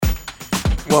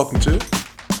Welcome to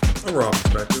A Raw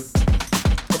Perspective,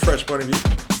 a fresh point of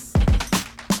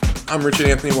view. I'm Richard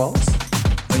Anthony Wallace,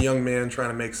 a young man trying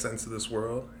to make sense of this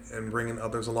world and bringing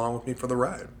others along with me for the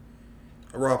ride.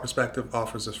 A Raw Perspective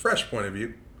offers this fresh point of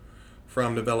view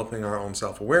from developing our own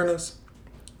self-awareness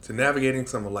to navigating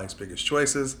some of life's biggest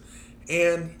choices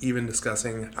and even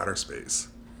discussing outer space.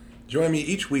 Join me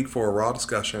each week for a raw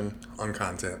discussion on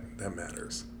content that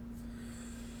matters.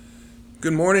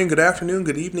 Good morning, good afternoon,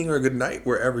 good evening, or good night,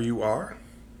 wherever you are.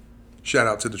 Shout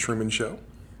out to The Truman Show.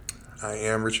 I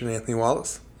am Richard Anthony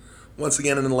Wallace, once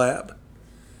again in the lab,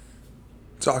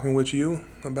 talking with you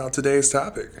about today's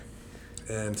topic.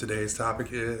 And today's topic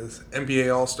is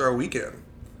NBA All-Star Weekend.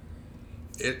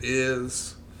 It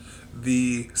is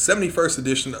the 71st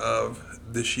edition of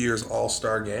this year's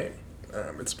All-Star Game.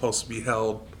 It's supposed to be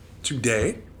held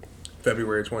today,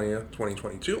 February 20th,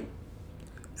 2022.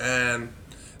 And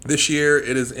this year,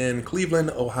 it is in Cleveland,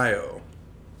 Ohio.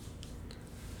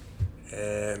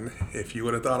 And if you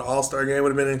would have thought an All-Star Game would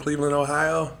have been in Cleveland,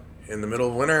 Ohio, in the middle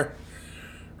of winter,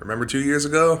 remember 2 years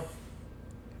ago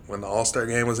when the All-Star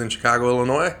Game was in Chicago,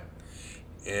 Illinois,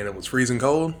 and it was freezing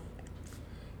cold?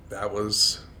 That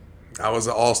was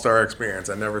an All-Star experience.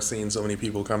 I've never seen so many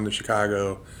people come to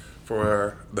Chicago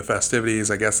for the festivities.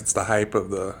 I guess it's the hype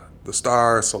of the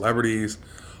stars, celebrities,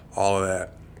 all of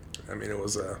that. I mean, it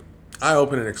was a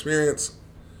eye-opening experience,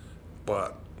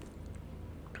 but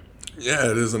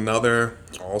yeah, it is another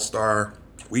All-Star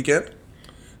weekend.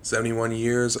 71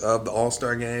 years of the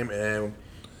All-Star Game, and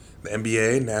the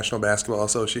NBA, National Basketball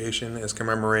Association, is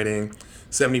commemorating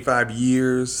 75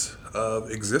 years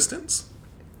of existence.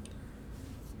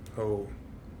 So,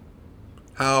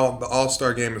 how the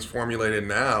All-Star Game is formulated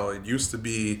now, it used to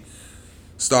be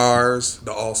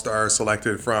the All-Stars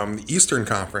selected from the Eastern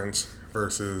Conference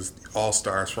versus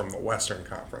All-Stars from the Western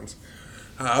Conference.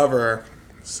 However,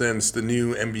 since the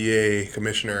new NBA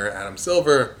commissioner, Adam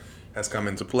Silver, has come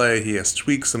into play, he has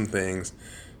tweaked some things.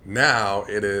 Now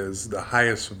it is the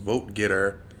highest vote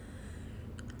getter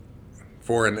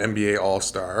for an NBA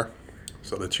All-Star.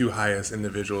 So the two highest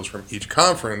individuals from each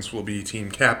conference will be team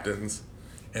captains,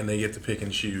 and they get to pick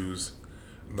and choose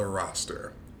the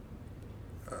roster.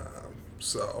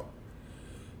 So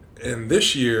in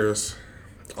this year's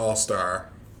All-Star,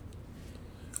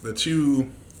 the two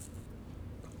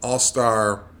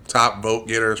All-Star top vote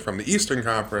getters from the Eastern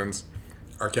Conference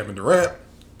are Kevin Durant,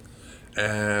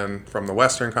 and from the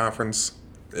Western Conference,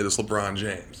 it is LeBron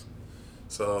James.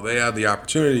 So they have the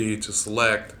opportunity to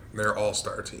select their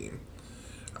All-Star team.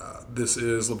 This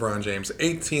is LeBron James'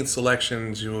 18th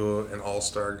selection to an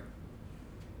All-Star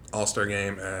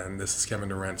game, and this is Kevin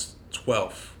Durant's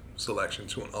 12th selection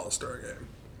to an All-Star game.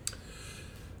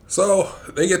 So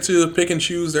they get to pick and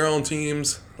choose their own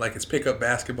teams like it's pickup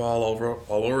basketball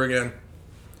all over again.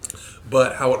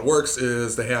 But how it works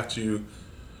is they have to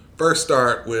first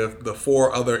start with the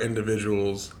four other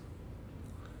individuals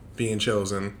being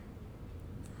chosen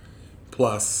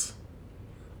plus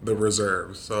the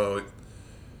reserves. So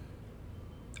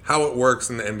how it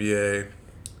works in the NBA,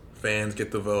 fans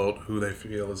get to vote who they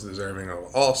feel is deserving of an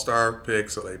all-star pick.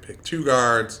 So they pick 2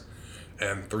 guards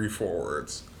and 3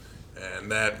 forwards.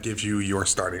 And that gives you your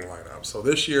starting lineup. So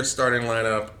this year's starting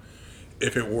lineup,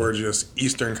 if it were just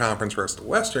Eastern Conference versus the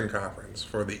Western Conference,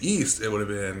 for the East, it would have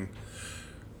been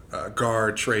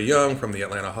guard Trae Young from the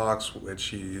Atlanta Hawks,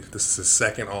 this is his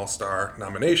second All-Star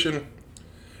nomination.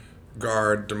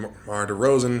 Guard DeMar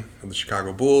DeRozan from the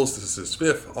Chicago Bulls, this is his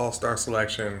 5th All-Star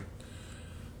selection.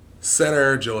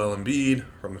 Center Joel Embiid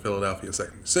from the Philadelphia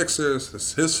 76ers, this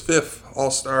is his 5th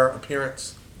All-Star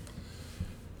appearance.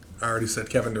 I already said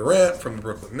Kevin Durant from the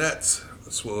Brooklyn Nets.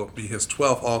 This will be his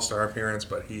 12th All-Star appearance,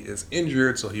 but he is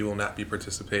injured, so he will not be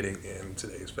participating in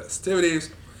today's festivities.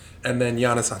 And then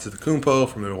Giannis Antetokounmpo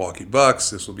from the Milwaukee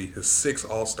Bucks. This will be his 6th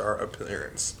All-Star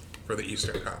appearance for the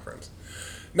Eastern Conference.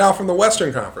 Now, from the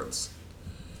Western Conference,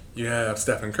 you have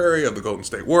Stephen Curry of the Golden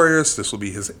State Warriors. This will be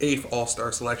his 8th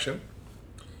All-Star selection.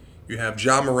 You have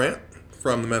Ja Morant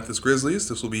from the Memphis Grizzlies.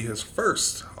 This will be his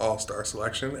 1st All-Star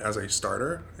selection as a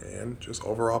starter and just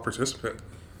overall participant.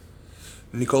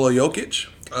 Nikola Jokic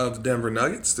of the Denver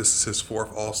Nuggets. This is his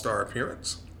 4th All-Star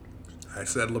appearance. I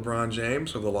said LeBron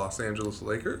James of the Los Angeles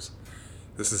Lakers.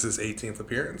 This is his 18th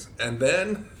appearance. And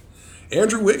then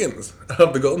Andrew Wiggins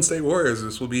of the Golden State Warriors.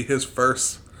 This will be his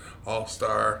 1st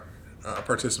All-Star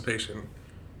participation.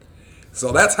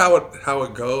 So that's how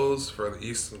it goes for the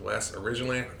East and West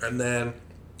originally. And then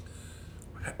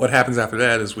what happens after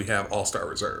that is we have All-Star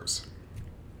reserves.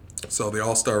 So the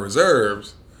All-Star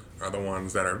reserves are the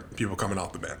ones that are people coming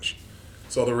off the bench.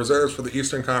 So the reserves for the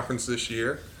Eastern Conference this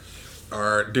year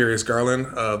are Darius Garland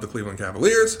of the Cleveland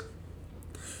Cavaliers,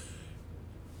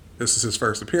 This is his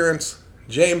first appearance.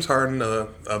 James Harden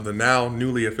of the now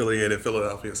newly affiliated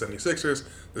Philadelphia 76ers.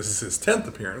 This is his 10th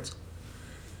appearance.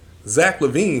 Zach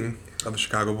LaVine of the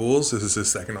Chicago Bulls. This is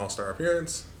his second All-Star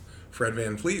appearance. Fred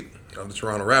VanVleet of the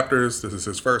Toronto Raptors. This is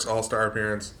his first All-Star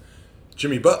appearance.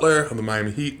 Jimmy Butler of the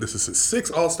Miami Heat. This is his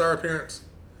sixth All-Star appearance.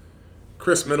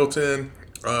 Chris Middleton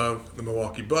of the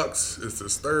Milwaukee Bucks. This is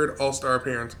his third All-Star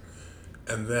appearance.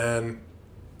 And then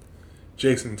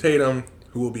Jason Tatum,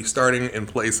 who will be starting in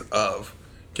place of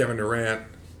Kevin Durant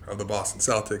of the Boston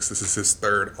Celtics. This is his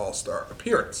third All-Star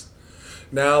appearance.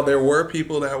 Now, there were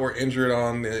people that were injured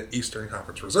on the Eastern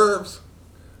Conference reserves.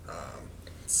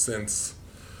 Since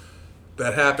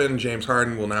that happened, James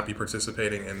Harden will not be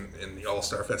participating in the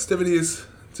All-Star festivities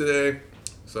today.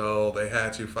 So they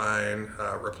had to find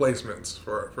replacements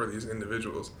for these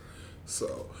individuals.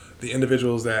 So the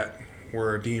individuals that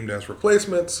were deemed as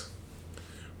replacements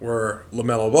were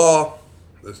LaMelo Ball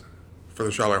for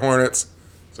the Charlotte Hornets.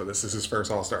 So this is his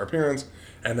first All-Star appearance.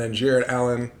 And then Jared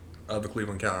Allen of the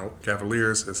Cleveland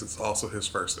Cavaliers. This is also his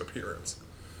first appearance.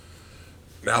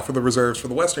 Now for the reserves for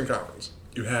the Western Conference.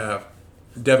 You have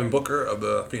Devin Booker of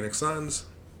the Phoenix Suns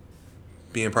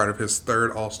being part of his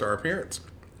third All-Star appearance.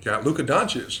 You got Luka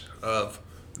Doncic of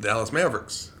the Dallas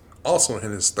Mavericks, also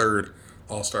in his third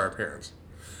All-Star appearance.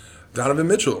 Donovan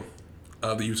Mitchell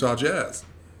of the Utah Jazz,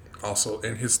 also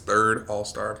in his third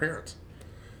All-Star appearance.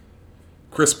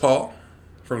 Chris Paul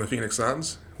from the Phoenix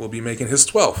Suns will be making his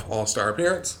 12th All-Star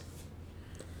appearance.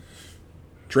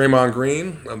 Draymond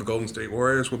Green of the Golden State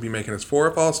Warriors will be making his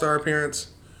 4th All-Star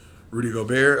appearance. Rudy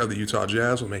Gobert of the Utah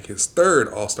Jazz will make his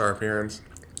 3rd All-Star appearance.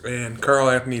 And Karl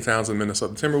Anthony Towns of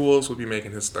Minnesota Timberwolves will be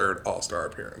making his 3rd All-Star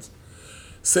appearance.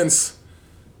 Since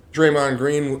Draymond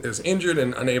Green is injured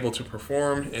and unable to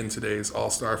perform in today's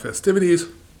All-Star festivities,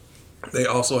 they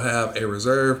also have a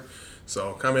reserve.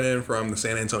 So coming in from the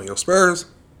San Antonio Spurs,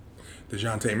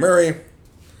 DeJounte Murray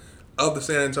of the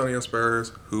San Antonio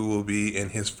Spurs, who will be in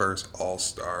his first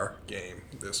All-Star game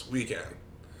this weekend.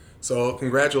 So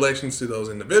congratulations to those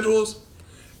individuals,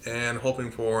 and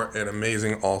hoping for an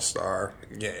amazing All-Star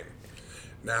game.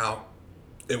 Now,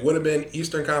 it would have been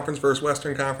Eastern Conference versus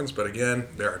Western Conference, but again,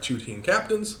 there are 2 team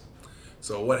captains.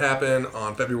 So what happened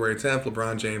on February 10th,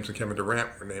 LeBron James and Kevin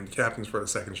Durant were named captains for the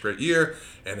second straight year,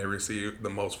 and they received the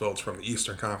most votes from the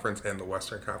Eastern Conference and the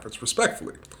Western Conference,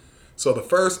 respectively. So the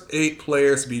first 8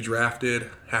 players to be drafted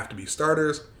have to be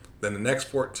starters. Then the next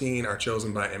 14 are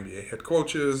chosen by NBA head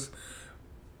coaches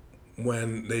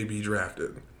when they be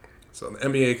drafted. So the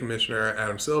NBA Commissioner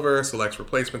Adam Silver selects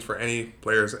replacements for any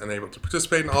players unable to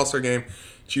participate in the All-Star game,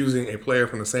 choosing a player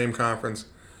from the same conference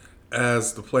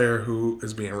as the player who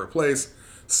is being replaced.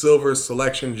 Silver's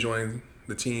selection joins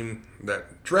the team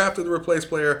that drafted the replaced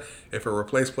player. If a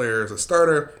replaced player is a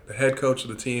starter, the head coach of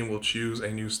the team will choose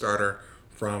a new starter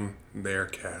from their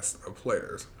cast of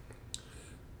players.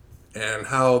 And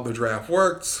how the draft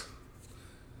works: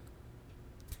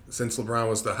 since LeBron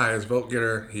was the highest vote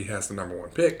getter, he has the number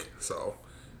 1 pick. So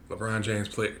LeBron James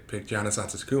picked Giannis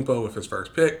Antetokounmpo with his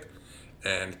first pick,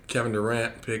 and Kevin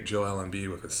Durant picked Joel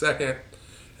Embiid with his second.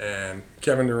 And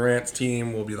Kevin Durant's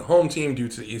team will be the home team due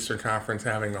to the Eastern Conference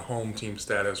having the home team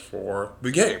status for the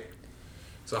game.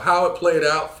 So how it played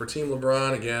out for Team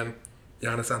LeBron: again,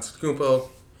 Giannis Antetokounmpo,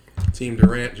 Team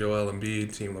Durant, Joel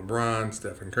Embiid, Team LeBron,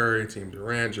 Stephen Curry, Team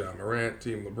Durant, John Morant,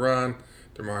 Team LeBron,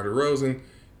 DeMar DeRozan,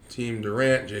 Team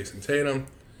Durant, Jason Tatum,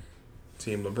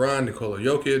 Team LeBron, Nikola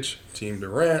Jokic, Team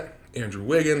Durant, Andrew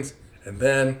Wiggins, and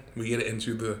then we get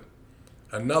into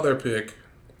another pick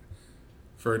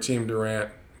for Team Durant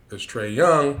is Trae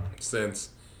Young, since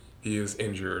he is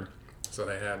injured. So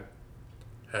they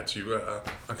had to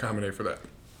accommodate for that.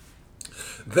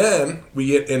 Then we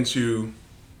get into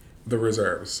the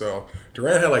reserves. So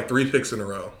Durant had like 3 picks in a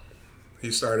row.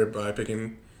 He started by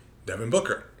picking Devin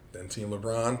Booker. Then Team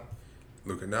LeBron,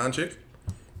 Luka Doncic.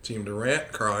 Team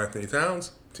Durant, Karl Anthony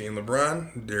Towns. Team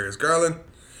LeBron, Darius Garland.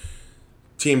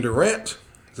 Team Durant,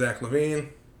 Zach LaVine.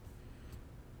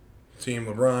 Team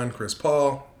LeBron, Chris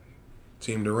Paul.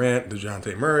 Team Durant,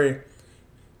 DeJounte Murray.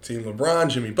 Team LeBron,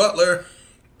 Jimmy Butler.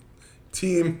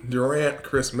 Team Durant,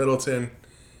 Chris Middleton.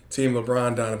 Team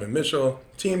LeBron, Donovan Mitchell.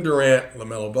 Team Durant,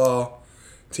 LaMelo Ball.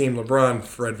 Team LeBron,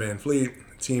 Fred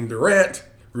VanVleet. Team Durant,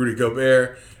 Rudy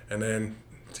Gobert. And then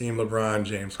Team LeBron,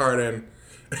 James Harden.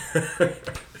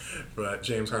 But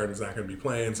James Harden's not going to be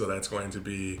playing, so that's going to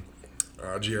be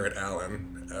Jared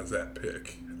Allen as that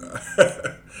pick.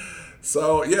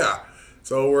 So, yeah.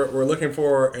 So we're looking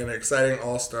for an exciting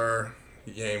All-Star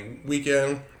game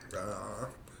weekend.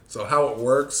 So how it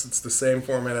works, it's the same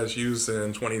format as used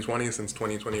in 2020 since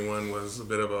 2021 was a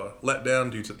bit of a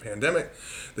letdown due to the pandemic.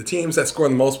 The teams that score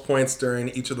the most points during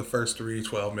each of the first three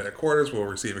 12-minute quarters will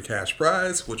receive a cash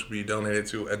prize, which will be donated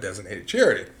to a designated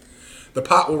charity. The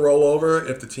pot will roll over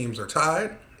if the teams are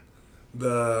tied.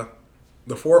 The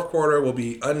fourth quarter will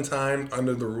be untimed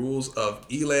under the rules of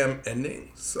ELAM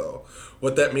ending. So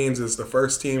what that means is the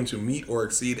first team to meet or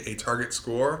exceed a target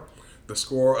score, the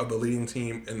score of the leading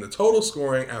team in the total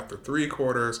scoring after 3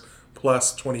 quarters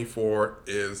plus 24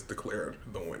 is declared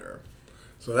the winner.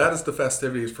 So that is the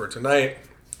festivities for tonight.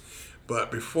 But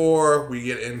before we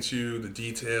get into the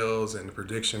details and the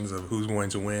predictions of who's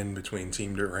going to win between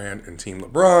Team Durant and Team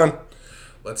LeBron,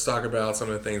 let's talk about some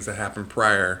of the things that happened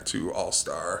prior to the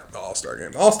All-Star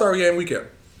game. The All-Star game weekend.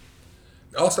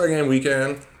 The All-Star game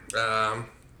weekend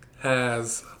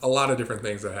has a lot of different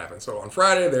things that happen. So on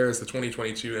Friday, there's the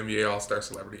 2022 NBA All-Star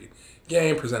Celebrity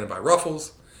Game presented by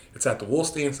Ruffles. It's at the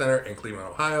Wolstein Center in Cleveland,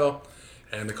 Ohio.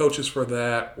 And the coaches for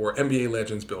that were NBA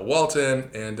legends Bill Walton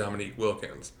and Dominique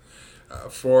Wilkins.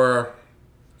 For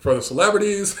the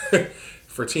celebrities,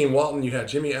 for Team Walton, you had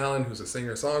Jimmy Allen, who's a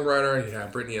singer-songwriter. You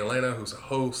had Brittany Elena, who's a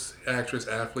host, actress,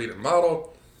 athlete, and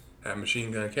model. You had Machine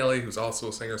Gun Kelly, who's also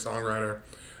a singer-songwriter.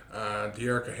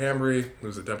 De'Erica Hambry,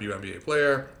 who's a WNBA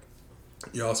player.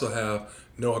 You also have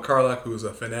Noah Carlock, who's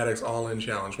a Fanatics All-In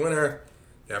Challenge winner.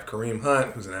 You have Kareem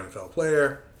Hunt, who's an NFL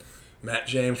player. Matt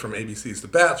James from ABC's The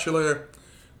Bachelor.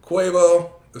 Quavo,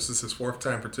 this is his 4th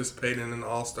time participating in the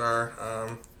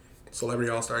All-Star, Celebrity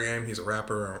All-Star game. He's a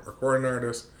rapper and recording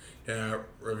artist. You have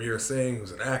Ravir Singh,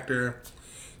 who's an actor.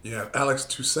 You have Alex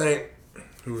Toussaint,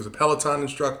 who is a Peloton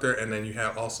instructor. And then you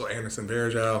have also Anderson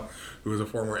Varejao, who is a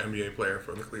former NBA player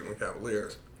for the Cleveland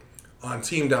Cavaliers. On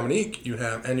Team Dominique, you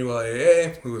have Anuel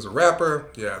AA, who is a rapper.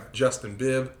 You have Justin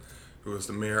Bibb, who is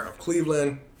the mayor of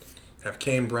Cleveland. You have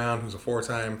Kane Brown, who's a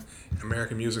 4-time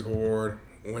American Music Award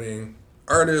winning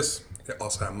artist. You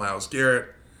also have Myles Garrett,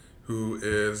 who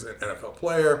is an NFL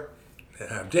player. You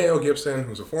have Daniel Gibson,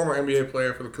 who's a former NBA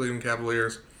player for the Cleveland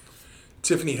Cavaliers.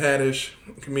 Tiffany Haddish,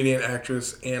 comedian,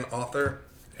 actress, and author.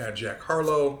 You have Jack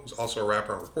Harlow, who's also a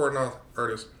rapper and recording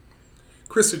artist.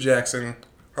 Krista Jackson,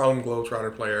 Harlem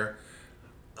Globetrotter player.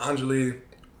 Anjali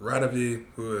Radavi,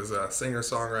 who is a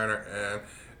singer-songwriter, and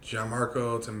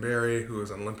Gianmarco Tamberi, who is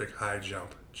an Olympic high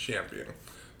jump champion.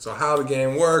 So how the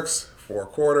game works, 4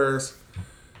 quarters.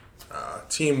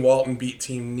 Team Walton beat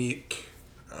Team Neek.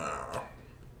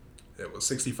 It was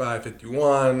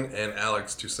 65-51, and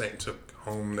Alex Toussaint took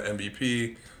home the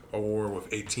MVP award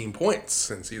with 18 points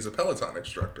since he's a Peloton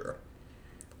instructor.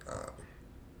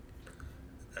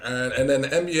 And then the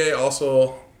NBA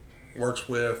also works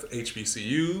with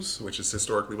HBCUs, which is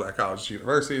historically black colleges and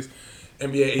universities.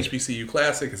 NBA HBCU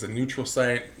Classic is a neutral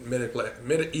site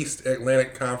Mid-East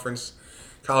Atlantic Conference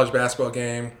college basketball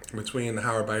game between the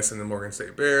Howard Bison and Morgan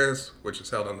State Bears, which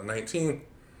is held on the 19th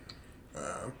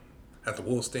at the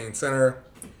Wolstein Center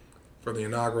for the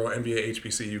inaugural NBA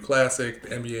HBCU Classic. The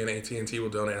NBA and AT&T will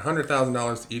donate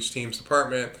 $100,000 to each team's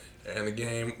department, and the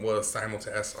game was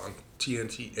simulcast on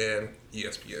TNT and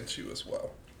ESPN2 as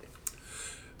well.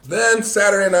 Then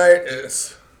Friday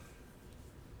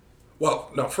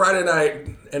night,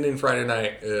 ending Friday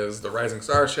night, is the Rising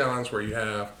Stars Challenge, where you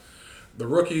have the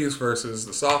rookies versus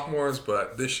the sophomores,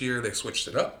 but this year they switched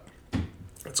it up.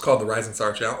 It's called the Rising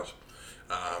Star Challenge.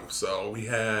 So we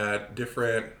had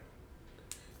different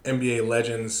NBA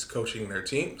legends coaching their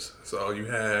teams. So you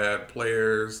had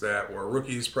players that were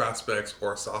rookies, prospects,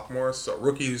 or sophomores. So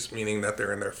rookies meaning that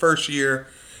they're in their first year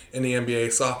in the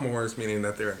NBA, sophomores meaning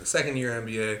that they're in the second year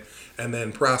NBA, and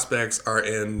then prospects are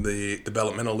in the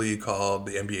developmental league called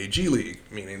the NBA G League,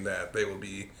 meaning that they will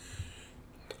be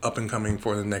up and coming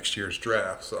for the next year's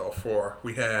draft. So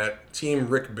we had Team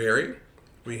Rick Barry,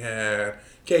 we had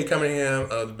Cade Cunningham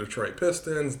of the Detroit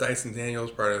Pistons, Dyson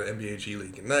Daniels, part of the NBA G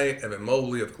League Ignite, Evan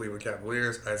Mobley of the Cleveland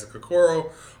Cavaliers, Isaac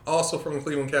Okoro, also from the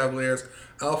Cleveland Cavaliers,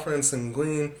 Alfred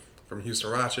Sengun from Houston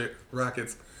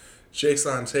Rockets,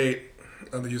 Jason Tate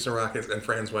of the Houston Rockets, and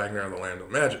Franz Wagner of the Orlando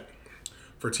Magic.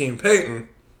 For Team Peyton,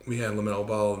 we had LaMelo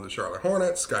Ball of the Charlotte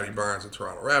Hornets, Scotty Barnes of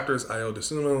Toronto Raptors, Ayo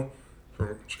Dosunmu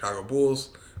from Chicago Bulls,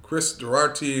 Chris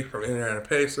Duarte from Indiana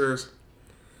Pacers,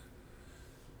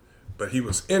 but he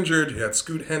was injured. You had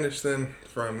Scoot Henderson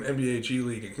from NBA G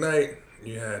League Ignite.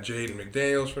 You had Jaden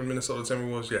McDaniels from Minnesota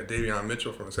Timberwolves. You had Davion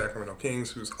Mitchell from the Sacramento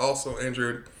Kings, who's also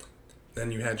injured.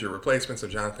 Then you had your replacements of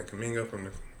Jonathan Kuminga from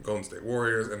the Golden State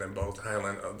Warriors, and then Bo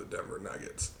Highland of the Denver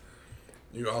Nuggets.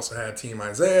 You also had Team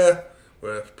Isaiah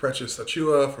with Precious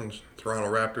Achua from Toronto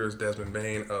Raptors, Desmond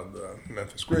Bane of the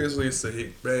Memphis Grizzlies,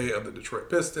 Sadiq Bey of the Detroit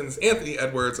Pistons, Anthony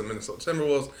Edwards of Minnesota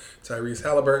Timberwolves, Tyrese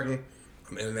Halliburton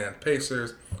from the Indiana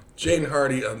Pacers, Jaden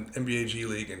Hardy of NBA G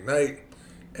League Ignite,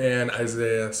 and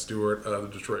Isaiah Stewart of the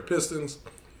Detroit Pistons.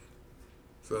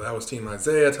 So that was Team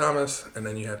Isaiah Thomas, and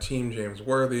then you have Team James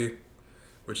Worthy,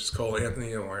 which is Cole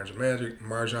Anthony of Orlando Magic,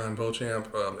 Marjon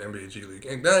Beauchamp of NBA G League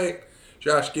Ignite,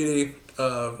 Josh Giddey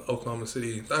of Oklahoma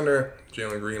City Thunder,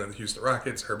 Jalen Green of the Houston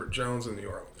Rockets, Herbert Jones of the New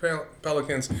Orleans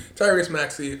Pelicans, Tyrese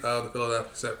Maxey of the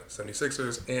Philadelphia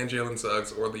 76ers, and Jalen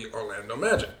Suggs or the Orlando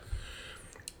Magic.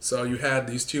 So you had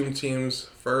these two teams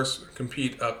first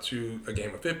compete up to a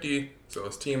game of 50. So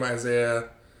it's Team Isaiah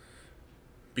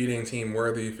beating Team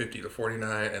Worthy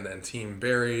 50-49, and then Team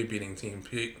Barry beating Team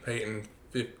Peyton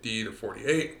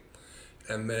 50-48.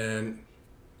 And then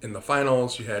in the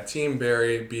finals, you had Team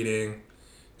Barry beating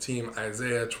Team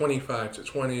Isaiah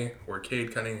 25-20, where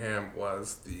Cade Cunningham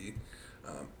was the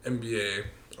NBA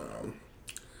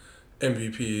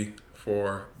MVP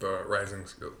for the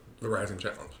Rising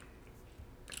Challenge.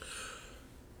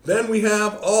 Then we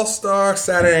have All-Star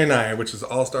Saturday Night, which is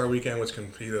All-Star Weekend, which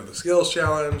competed the Skills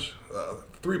Challenge,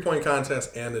 three-point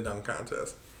contest, and the dunk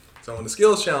contest. So in the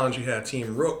Skills Challenge, you had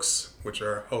Team Rooks, which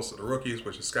are hosts of the rookies,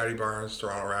 which is Scotty Barnes,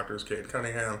 Toronto Raptors, Cade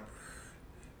Cunningham,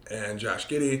 and Josh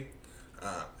Giddey.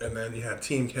 And then you had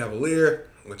Team Cavalier,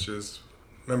 which is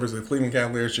members of the Cleveland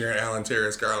Cavaliers, Jarrett Allen,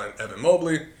 Darius Garland, Evan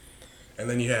Mobley. And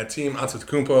then you had Team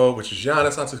Antetokounmpo, which is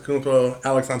Giannis Antetokounmpo,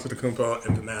 Alex Antetokounmpo,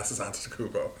 and Thanasis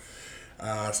Antetokounmpo.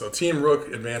 So Team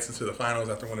Rook advances to the finals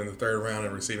after winning the third round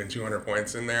and receiving 200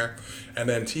 points in there. And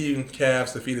then Team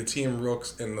Cavs defeated Team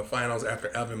Rooks in the finals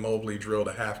after Evan Mobley drilled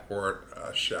a half-court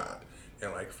shot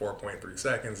in like 4.3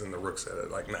 seconds, and the Rooks had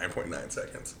it like 9.9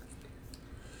 seconds.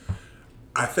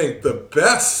 I think the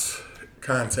best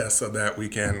contest of that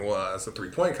weekend was the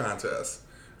three-point contest.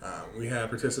 We had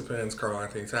participants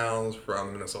Karl-Anthony Towns from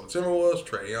the Minnesota Timberwolves,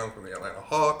 Trae Young from the Atlanta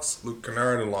Hawks, Luke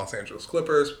Kennard of the Los Angeles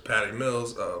Clippers, Patty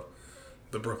Mills of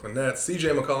the Brooklyn Nets,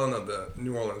 C.J. McCollum of the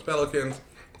New Orleans Pelicans,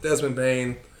 Desmond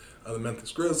Bane of the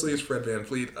Memphis Grizzlies, Fred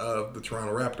VanVleet of the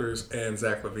Toronto Raptors, and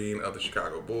Zach LaVine of the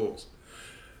Chicago Bulls.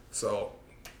 So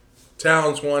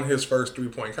Towns won his first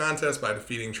three-point contest by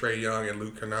defeating Trae Young and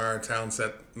Luke Kennard. Towns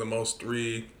set the most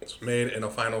threes made in a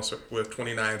final with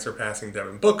 29, surpassing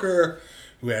Devin Booker,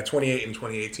 who had 28 in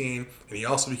 2018. And he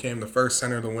also became the first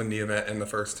center to win the event and the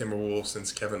first Timberwolves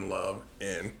since Kevin Love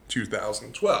in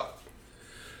 2012.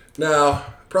 Now,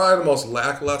 probably the most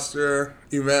lackluster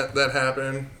event that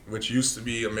happened, which used to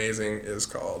be amazing, is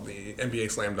called the NBA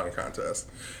Slam Dunk Contest.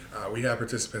 We have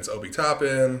participants Obi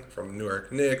Toppin from the New York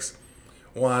Knicks,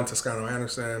 Juan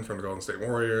Toscano-Anderson from the Golden State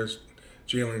Warriors,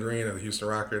 Jalen Green of the Houston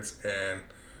Rockets, and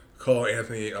Cole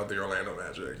Anthony of the Orlando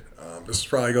Magic. This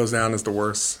probably goes down as the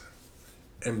worst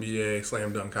NBA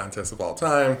Slam Dunk Contest of all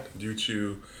time due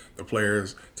to the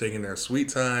players taking their sweet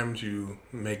time to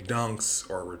make dunks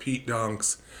or repeat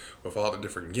dunks with all the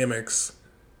different gimmicks.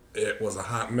 It was a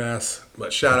hot mess,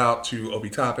 but shout out to Obi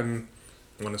Toppin,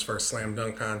 won his first slam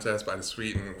dunk contest by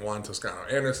defeating Juan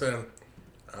Toscano-Anderson.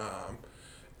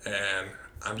 And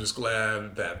I'm just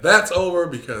glad that that's over,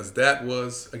 because that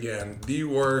was, again, the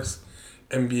worst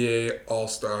NBA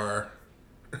All-Star.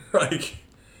 like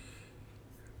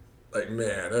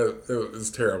man, it was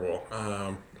terrible.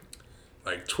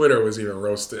 Like Twitter was even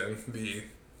roasting the.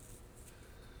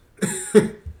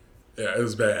 Yeah, it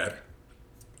was bad.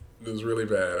 It was really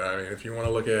bad. I mean, if you want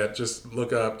to look at, just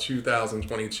look up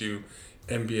 2022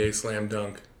 NBA Slam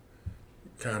Dunk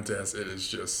Contest. It is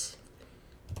just,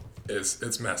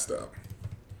 it's messed up.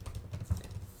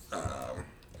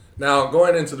 Now,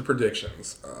 going into the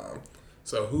predictions.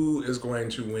 So who is going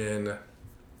to win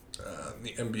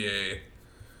the NBA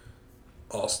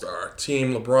All-Star?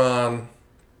 Team LeBron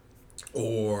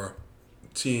or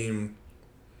Team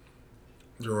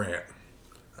Durant?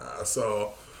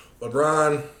 So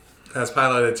LeBron has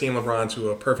piloted Team LeBron to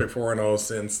a perfect 4-0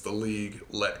 since the league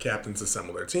let captains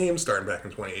assemble their teams, starting back in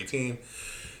 2018.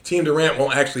 Team Durant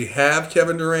won't actually have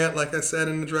Kevin Durant, like I said,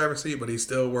 in the driver's seat, but he's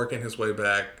still working his way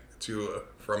back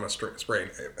from a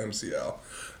sprained MCL.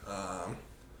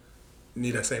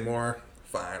 Need I say more?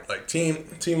 Fine. Like Team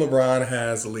LeBron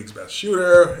has the league's best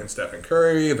shooter in Stephen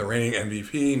Curry, the reigning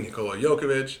MVP Nikola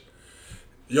Jokic,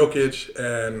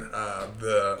 and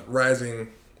the reigning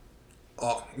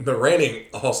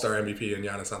All-Star MVP in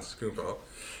Giannis Antetokounmpo.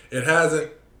 It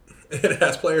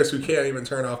has players who can't even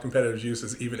turn off competitive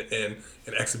juices even in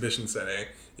an exhibition setting.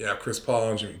 You have Chris Paul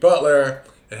and Jimmy Butler.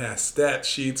 It has stat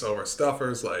sheets over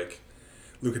stuffers like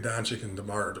Luka Doncic and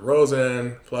DeMar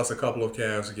DeRozan, plus a couple of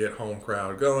Cavs to get home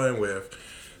crowd going with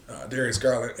Darius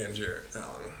Garland and Jarrett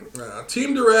Allen.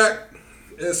 Team Durant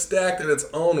is stacked in its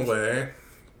own way,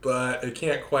 but it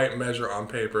can't quite measure on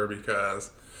paper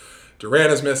because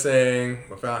Durant is missing.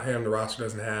 Without him, the roster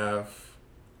doesn't have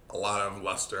a lot of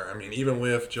luster. I mean, even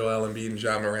with Joel Embiid and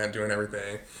Ja Morant doing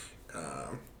everything,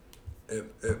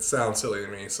 it sounds silly to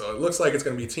me. So it looks like it's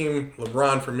going to be Team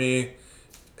LeBron for me,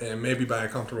 and maybe by a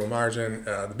comfortable margin.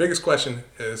 The biggest question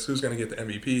is who's going to get the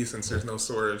MVP since there's no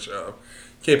shortage of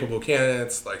capable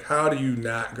candidates. Like, how do you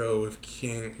not go with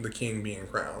the king being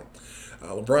crowned?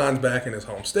 LeBron's back in his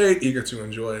home state, eager to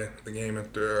enjoy the game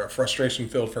after a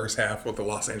frustration-filled first half with the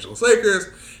Los Angeles Lakers,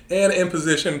 and in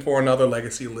position for another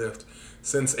legacy lift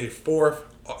since a fourth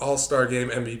All-Star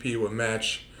Game MVP would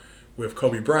match with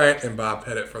Kobe Bryant and Bob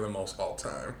Pettit for the most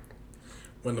all-time.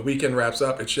 When the weekend wraps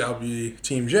up, it shall be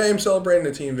Team James celebrating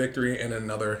a team victory and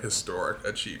another historic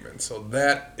achievement. So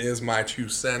that is my 2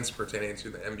 cents pertaining to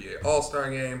the NBA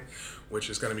All-Star Game, which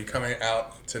is going to be coming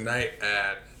out tonight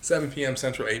at 7 p.m.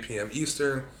 Central, 8 p.m.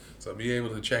 Eastern. So be able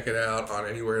to check it out on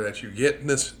anywhere that you get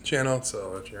this channel.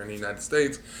 So if you're in the United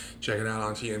States, check it out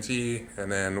on TNT.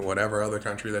 And then whatever other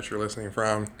country that you're listening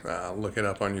from, look it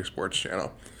up on your sports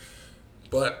channel.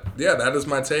 But yeah, that is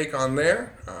my take on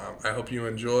there. I hope you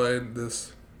enjoyed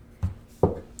this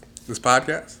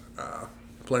podcast.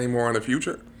 Plenty more in the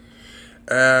future.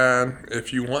 And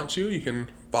if you want to, you can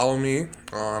follow me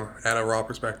on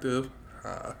 @ARawPerspective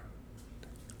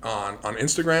on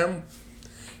Instagram,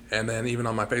 and then even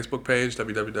on my Facebook page,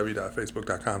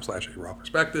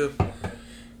 www.facebook.com/ARawPerspective,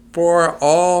 for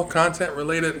all content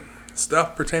related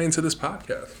stuff pertaining to this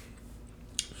podcast.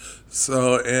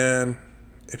 So, and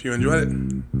if you enjoyed it,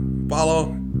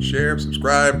 follow, share,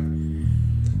 subscribe,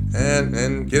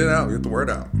 and get it out, get the word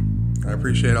out. I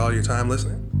appreciate all your time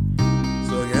listening.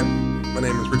 So again, my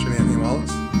name is Richard Anthony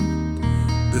Wallace.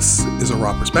 This is A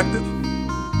Raw Perspective.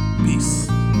 Peace.